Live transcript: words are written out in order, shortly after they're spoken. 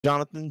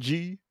Jonathan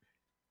G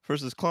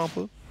versus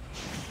Clampa.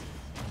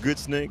 Good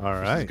Snake. All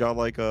right. Got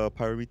like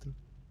Pyramita.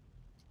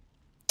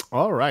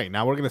 All right.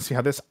 Now we're going to see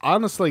how this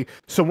honestly.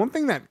 So one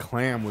thing that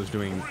Clam was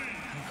doing.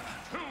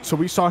 So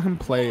we saw him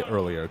play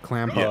earlier.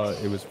 Clampa,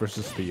 yes. It was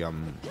versus the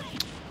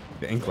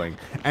Inkling.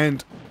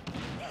 And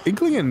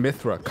Inkling and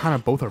Mythra kind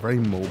of both are very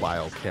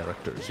mobile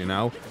characters, you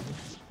know?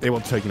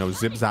 Able to, you know,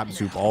 zip, zap,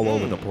 zoop all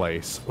over the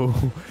place.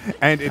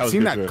 And it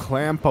seemed that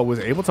Clampa was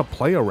able to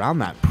play around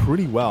that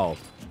pretty well.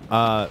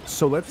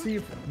 So let's see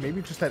if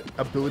maybe just that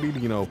ability to,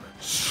 you know,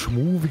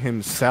 smooth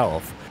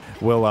himself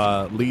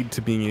will lead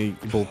to being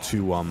able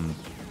to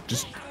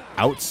just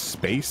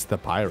outspace the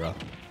Pyra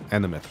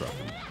and the Mythra.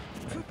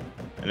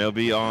 And it'll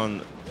be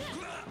on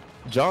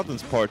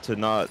Jonathan's part to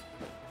not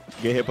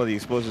get hit by the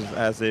explosions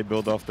as they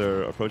build off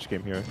their approach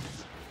game here.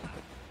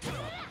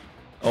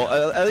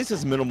 Oh, at least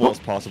as minimal as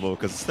possible,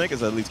 because Snake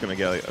is at least going to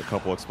get like, a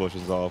couple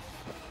explosions off.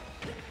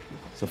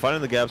 So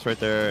finding the gaps right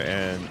there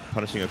and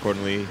punishing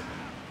accordingly,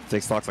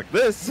 take stocks like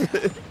this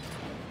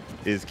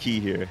is key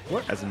here.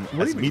 What? As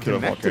Mythra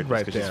connected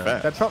right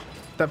there.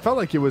 That felt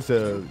like it was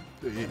it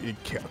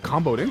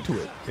comboed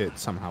into it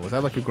somehow. Was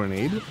that like a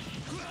grenade?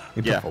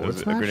 Yeah, it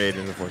was a grenade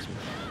into force smash.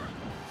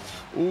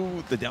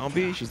 Ooh, the down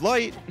B. She's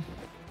light.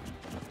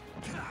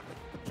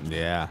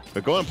 Yeah.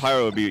 But going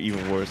Pyro would be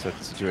even worse at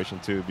the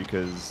situation too,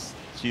 because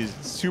she's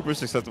super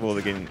susceptible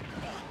to getting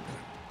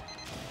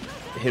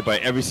hit by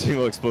every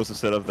single explosive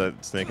setup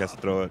that Snake has to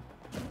throw at.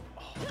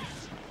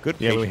 Good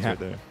patience right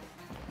there.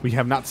 We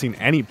have not seen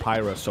any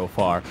Pyra so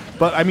far.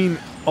 But, I mean,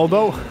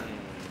 although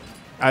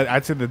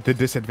I'd say that the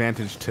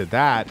disadvantage to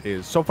that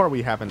is so far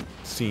we haven't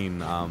seen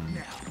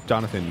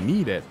Jonathan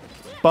need it,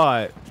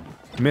 but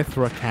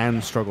Mythra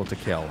can struggle to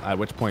kill, at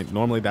which point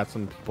normally that's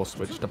when people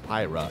switch to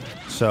Pyra.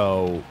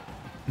 So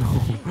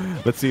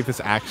let's see if this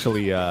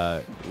actually...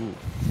 Okay,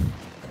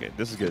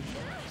 this is good.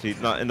 See,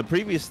 in the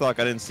previous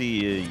stock, I didn't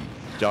see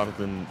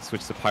Jonathan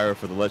switch to Pyra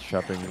for the ledge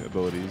trapping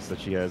abilities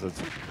that she has.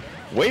 That's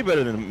way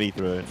better than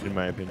Mythra, in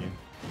my opinion.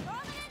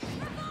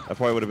 That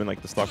probably would have been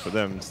like the stock for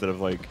them instead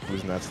of like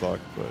losing that stock,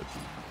 but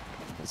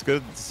it's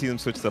good to see them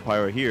switch to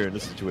Pyra here in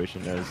this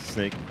situation as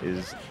Snake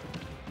is...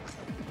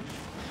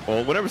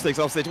 Well, whenever Snake's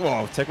off stage...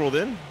 Whoa, tech rolled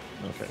in?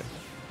 Okay.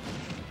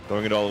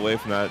 Throwing it all away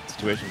from that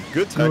situation.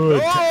 Good tech.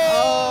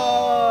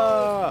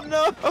 Oh!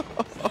 No!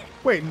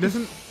 Wait,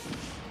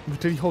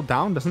 did he hold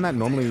down? Doesn't that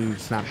normally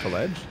snap to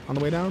ledge on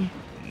the way down?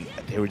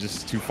 They were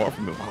just too far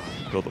from him.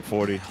 Built up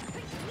 40.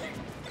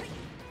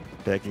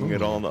 Taking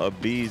it all on the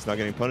up B's, not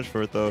getting punished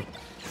for it though.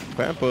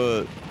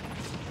 Clampa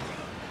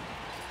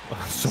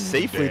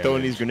safely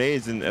throwing these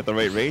grenades in at the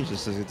right range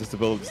just to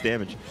build this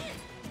damage.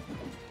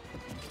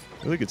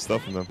 Really good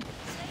stuff from them.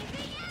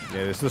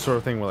 Yeah, this is the sort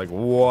of thing where like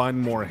one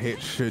more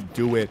hit should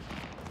do it.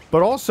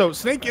 But also,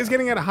 Snake is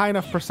getting at a high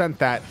enough percent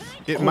that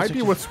it might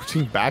be worth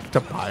switching back to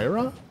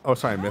Pyra. Oh,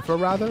 sorry,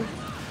 Mythra rather.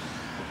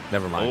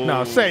 Never mind.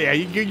 No, say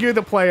you're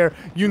the player.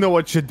 You know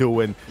what you're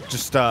doing.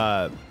 Just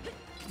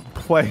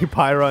play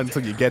Pyra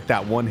until you get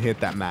that one hit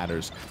that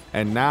matters.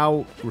 And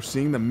now we're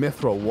seeing the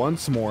Mythra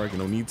once more. You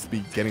know, needs to be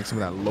getting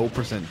some of that low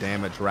percent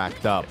damage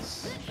racked up.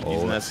 Yes.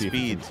 Using that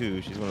speed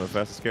too. She's one of the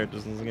fastest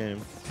characters in the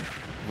game.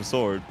 The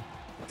sword.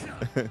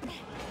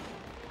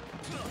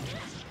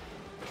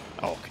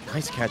 Oh,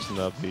 nice catch in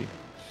the up B.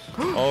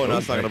 Oh, now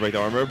it's not gonna break the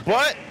armor,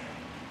 but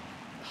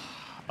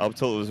up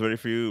till it was ready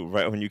for you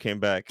right when you came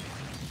back.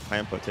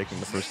 Clampa taking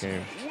the first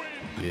game.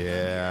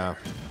 Yeah.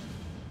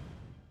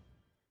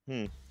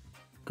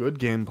 Good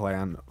game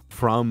plan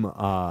from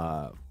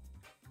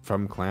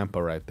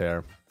Clampa right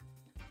there.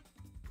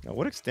 Now,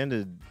 what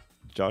extended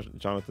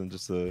Jonathan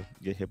just to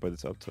get hit by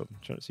this up tilt? I'm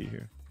trying to see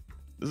here.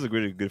 This is a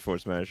really good forward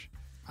smash.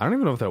 I don't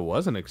even know if there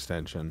was an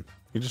extension.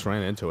 He just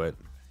ran into it.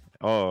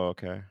 Oh,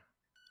 okay.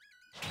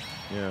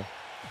 Yeah.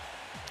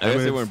 I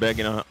guess they weren't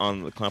begging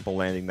on the Clampa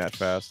landing that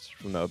fast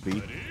from the up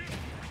B.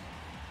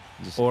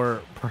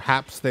 Or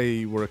perhaps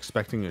they were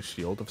expecting a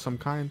shield of some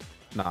kind,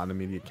 not an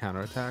immediate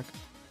counterattack.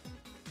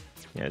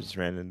 Yeah, just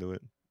ran into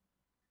it.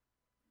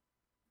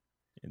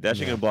 Yeah,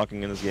 dashing and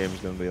blocking in this game is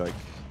going to be like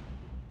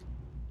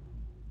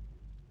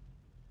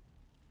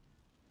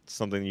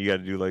something you got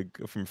to do like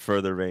from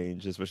further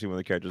range, especially when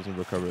the character doesn't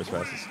recover as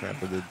fast as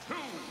Clampa did.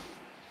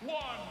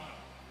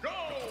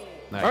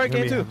 All right,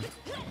 game 2.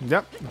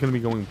 Yep, going to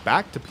be going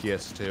back to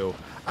PS2.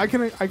 I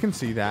can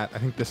see that. I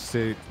think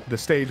the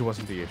stage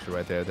wasn't the issue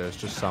right there. There's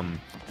just some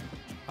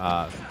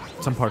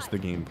parts of the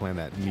game plan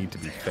that need to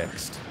be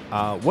fixed.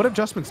 What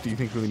adjustments do you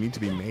think really need to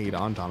be made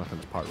on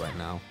Jonathan's part right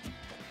now?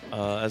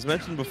 As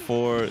mentioned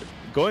before,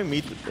 going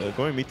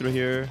Mythra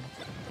here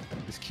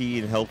is key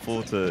and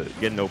helpful to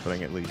get an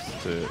opening at least.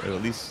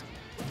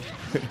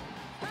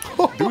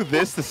 Do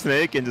this to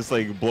Snake and just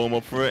like blow him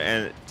up for it,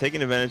 and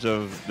taking advantage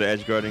of the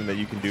edge guarding that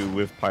you can do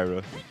with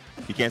Pyra.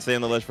 You can't stay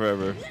on the ledge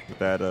forever with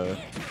that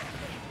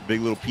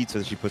big little pizza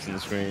that she puts in the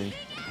screen.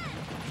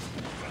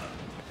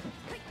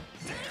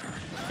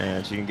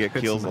 And she can get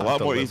kills a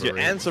lot more easier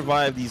and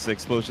survive these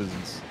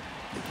explosions.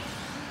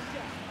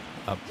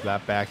 Up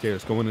that back air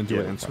is going into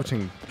it and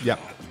switching. Yep,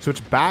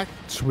 switches back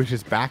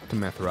to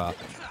Mythra.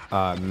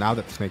 now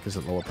that Snake is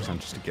at lower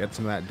percentage to get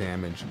some of that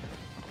damage,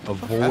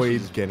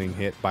 avoid getting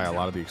hit by a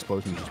lot of the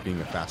explosions, just being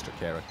a faster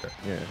character.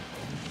 Yeah.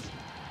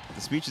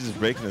 The speech is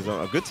breaking his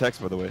own. A good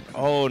text, by the way.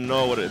 Oh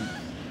no, what a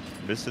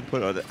missed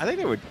input. I think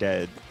they were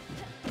dead.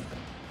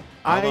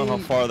 I don't know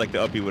how far like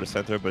the up B would have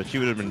sent her, but she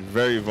would have been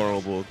very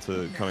vulnerable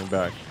to coming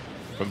back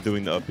from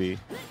doing the up B,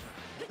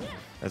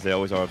 as they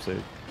always are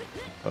upstage,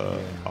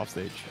 off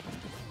stage.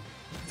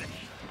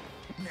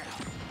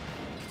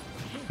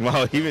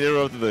 Wow, he even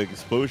interrupted the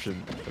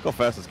explosion. Look how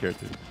fast this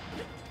character is.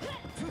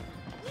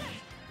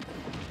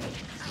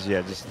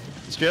 Yeah, just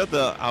straight up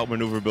the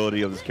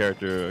outmaneuverability of this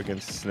character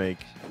against Snake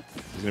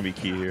is going to be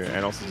key here.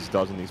 And also just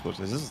dodging the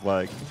explosions. This is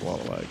lag. It's a lot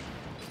of lag.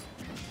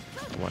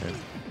 Come on in.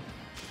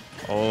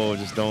 Oh,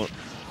 just don't.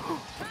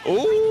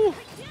 Oh!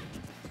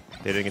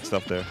 They didn't get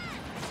stuff there.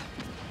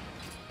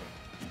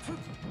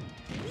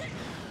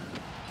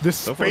 The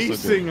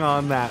spacing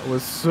on that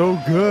was so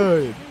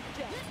good.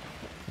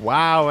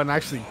 Wow, and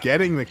actually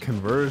getting the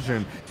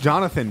conversion.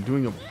 Jonathan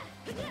doing a,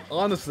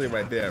 honestly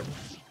right there,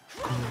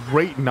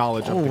 great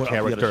knowledge of the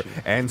character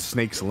and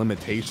Snake's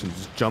limitations.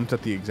 Just jumped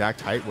at the exact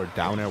height where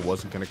down air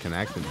wasn't going to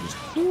connect and just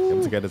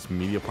able to get as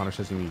media punish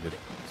as he needed.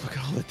 Look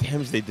at all the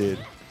damage they did.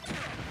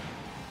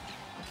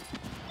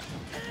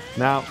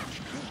 Now,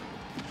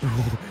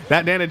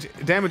 that damage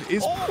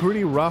is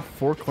pretty rough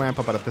for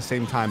Clampa, but at the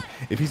same time,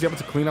 if he's able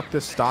to clean up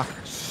this stock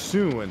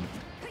soon,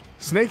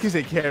 Snake is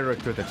a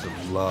character that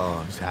just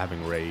loves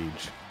having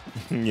rage.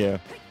 Yeah.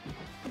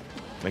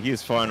 Like, he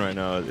is fine right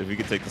now. If he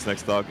could take this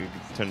next stock, he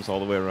could turn this all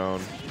the way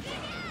around.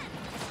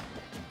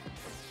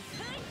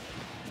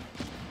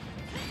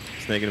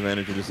 Snake an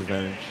advantage or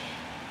disadvantage.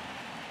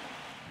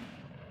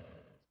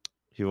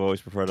 He will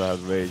always prefer to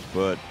have rage,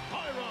 but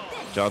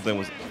Jonathan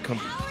was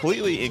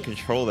completely in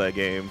control of that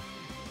game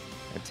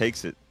and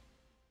takes it.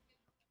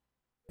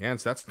 Yeah,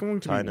 so that's going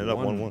to be tying it up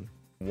 1-1.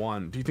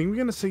 Do you think we're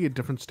going to see a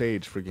different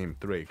stage for Game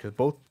 3? Because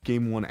both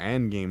Game 1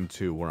 and Game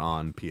 2 were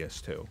on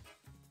PS2.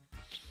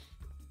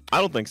 I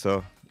don't think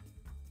so.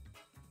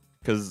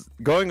 Because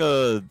going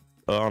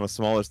on a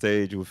smaller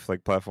stage with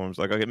like platforms,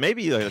 like okay,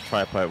 maybe like a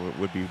triplat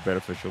would be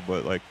beneficial,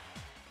 but like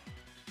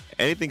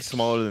anything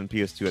smaller than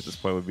PS2 at this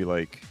point would be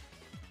like,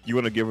 you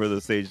want to give her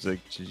the stage like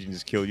she can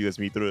just kill you as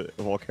me through it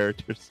of all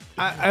characters.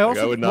 I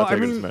also like, I would not take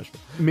her to Smash.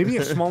 Maybe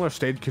a smaller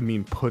stage could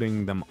mean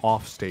putting them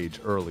off stage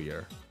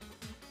earlier.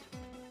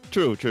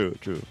 True.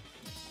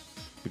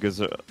 Because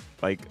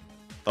like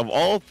of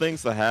all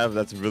things to have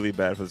that's really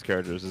bad for this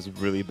character is this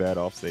really bad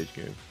offstage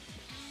game.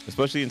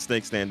 Especially in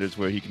Snake standards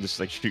where he can just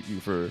like shoot you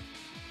for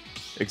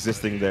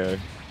existing there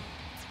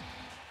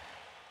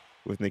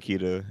with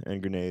Nikita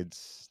and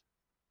grenades.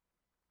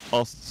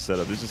 All set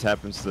up. This just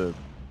happens to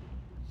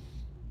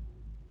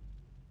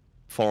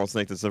fall on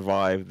Snake to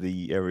survive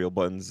the aerial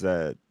buttons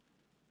that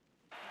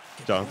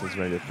Jonathan's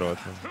ready to throw at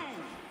him.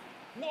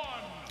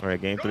 Alright,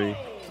 game 3.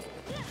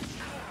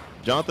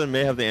 Jonathan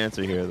may have the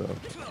answer here though.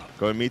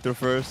 Going Mithra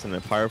first and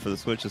then Pyro for the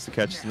switch just to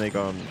catch Snake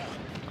on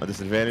a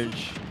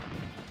disadvantage.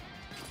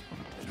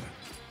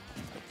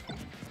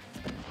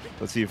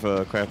 Let's see if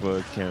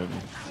Clampa can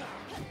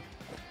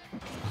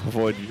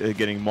avoid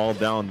getting mauled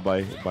down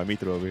by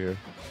Mithra over here.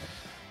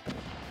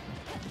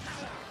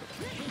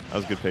 That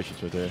was good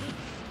patience right there.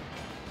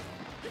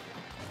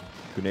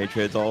 Grenade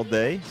trades all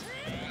day.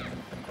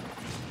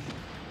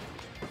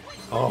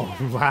 Oh,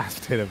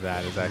 last hit of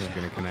that is actually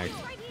going to connect.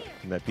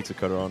 And that pizza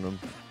cutter on him.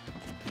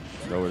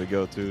 Nowhere to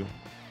go to.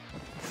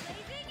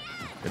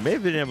 They may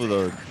have been able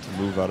to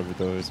move out of it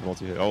though. It's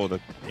multi-hit. Oh,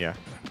 yeah.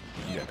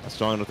 That's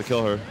strong enough to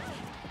kill her.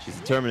 She's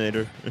the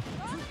Terminator.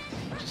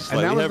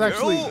 And that was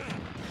actually. Oh!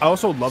 I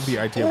also love the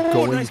idea of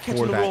going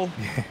for that.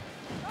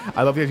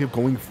 I love the idea of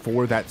going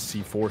for that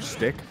C4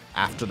 stick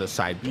after the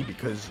side B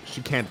because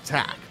she can't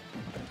attack.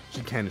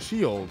 She can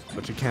shield,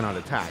 but she cannot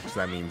attack.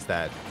 So that means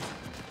that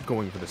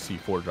going for the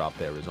C4 drop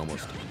there is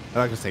almost, I'm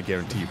not gonna say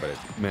guaranteed, but it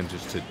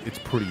manages to. It's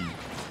pretty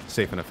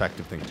safe and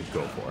effective thing to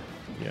go for.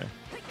 Yeah.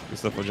 Good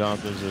stuff for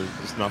Jonathan.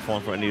 Just not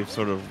falling for any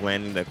sort of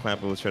landing that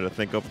Clampa was trying to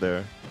think up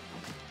there.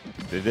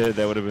 If they did,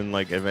 that would have been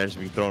like advantage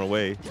being thrown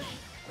away.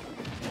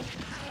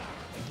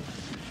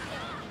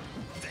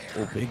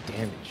 Oh, big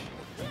damage.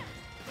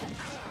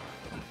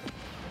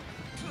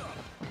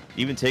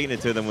 Even taking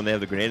it to them when they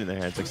have the grenade in their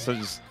hands, like so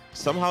just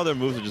somehow their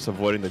moves are just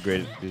avoiding the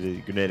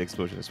grenade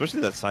explosion,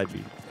 especially that side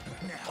beat.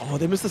 Oh,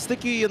 they missed the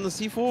sticky and the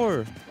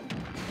C4.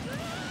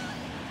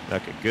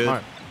 Okay, good.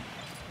 Right.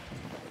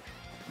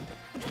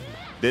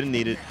 Didn't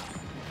need it.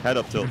 Had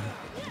up tilt.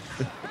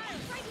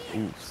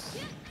 Oops.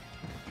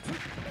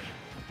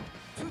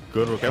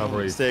 Good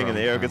recovery. Staying in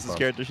the air against this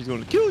character, she's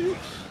going to kill you.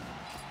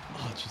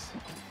 Oh, jeez.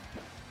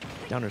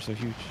 Down there so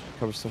huge.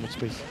 Covers so much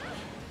space.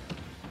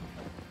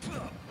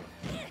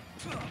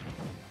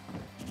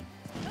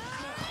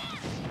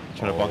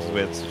 Trying to box his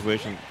way out of the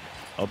situation.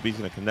 LB's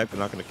going to connect, but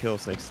not going to kill.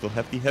 Snake's still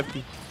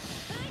hefty.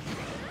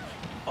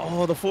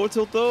 Oh, the forward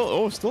tilt though.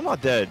 Oh, still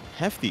not dead.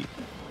 Hefty.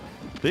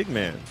 Big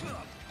man.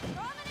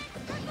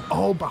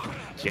 Oh,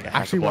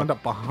 actually wound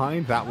up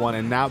behind that one,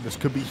 and now this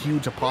could be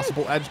huge. A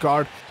possible edge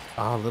guard.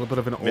 A little bit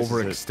of an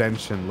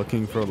overextension,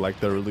 looking for like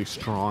the really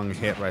strong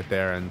hit right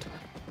there, and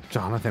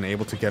Jonathan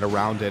able to get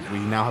around it. We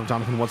now have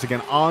Jonathan once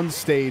again on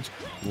stage.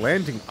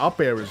 Landing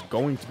up air is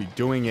going to be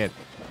doing it.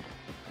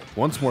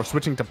 Once more,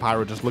 switching to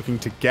Pyro, just looking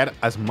to get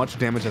as much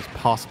damage as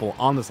possible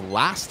on this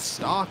last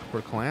stock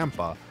for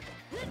Clampa.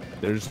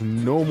 There's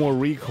no more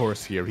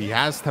recourse here. He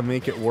has to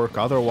make it work,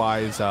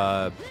 otherwise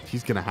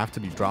he's going to have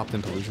to be dropped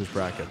into loser's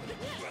bracket.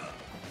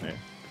 Yeah.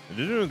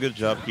 They're doing a good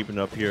job keeping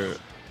up here.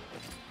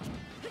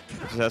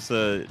 It just has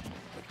to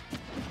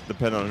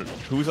depend on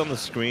who's on the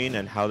screen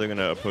and how they're going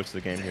to approach the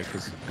game here,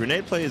 because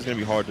grenade play is going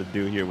to be hard to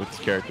do here with this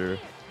character.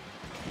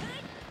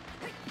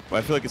 But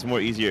I feel like it's more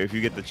easier if you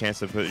get the chance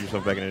to put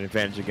yourself back in an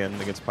advantage again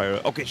against Pyro.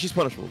 Okay, she's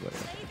punishable.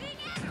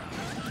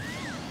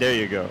 There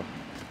you go.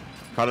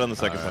 Caught it on the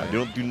second side.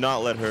 Do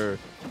not let her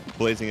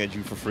blazing at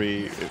you for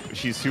free.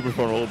 She's super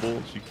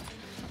vulnerable.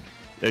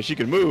 She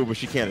can move, but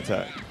she can't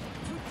attack.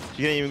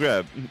 She can't even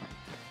grab.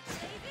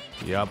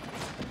 Yep.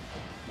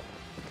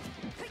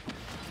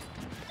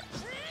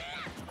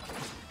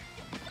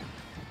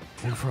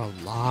 And for a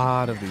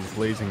lot of these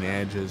blazing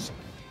edges,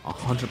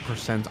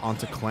 100%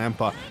 onto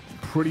Clampa.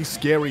 Pretty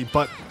scary,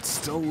 but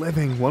still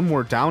living. One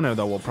more down air,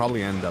 though, will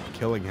probably end up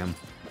killing him.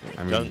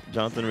 I mean,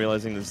 Jonathan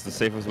realizing this is the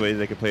safest way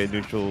they can play a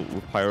neutral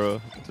with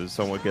Pyro to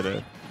somewhat get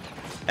a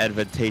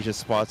advantageous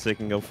spot so they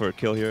can go for a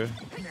kill here.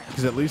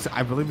 Because at least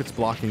I believe it's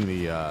blocking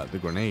the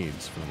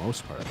grenades for the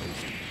most part, at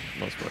least.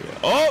 Most part, yeah.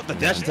 Oh, the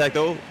dash attack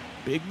though,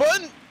 big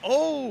button.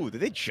 Oh,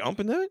 did they jump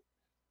in that?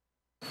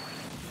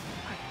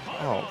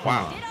 Oh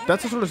wow,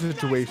 that's the sort of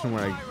situation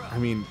where I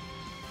mean,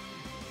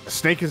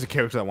 Snake is a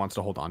character that wants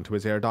to hold on to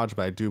his air dodge,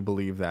 but I do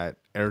believe that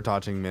air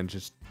dodging then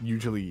just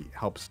usually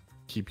helps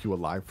keep you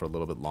alive for a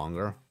little bit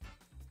longer.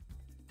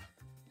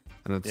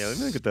 And it's, yeah, let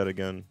me look at that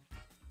again.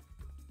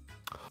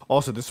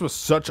 Also, this was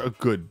such a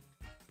good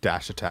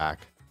dash attack.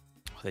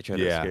 Oh, they tried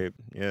to escape.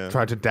 Yeah.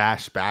 Tried to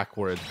dash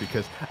backwards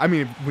because, I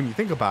mean, when you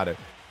think about it,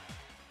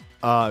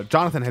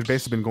 Jonathan had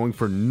basically been going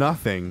for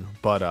nothing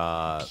but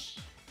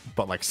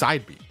like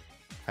side B.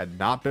 Had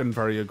not been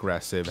very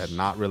aggressive, had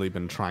not really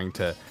been trying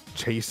to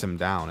chase him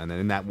down. And then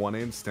in that one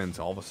instance,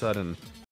 all of a sudden,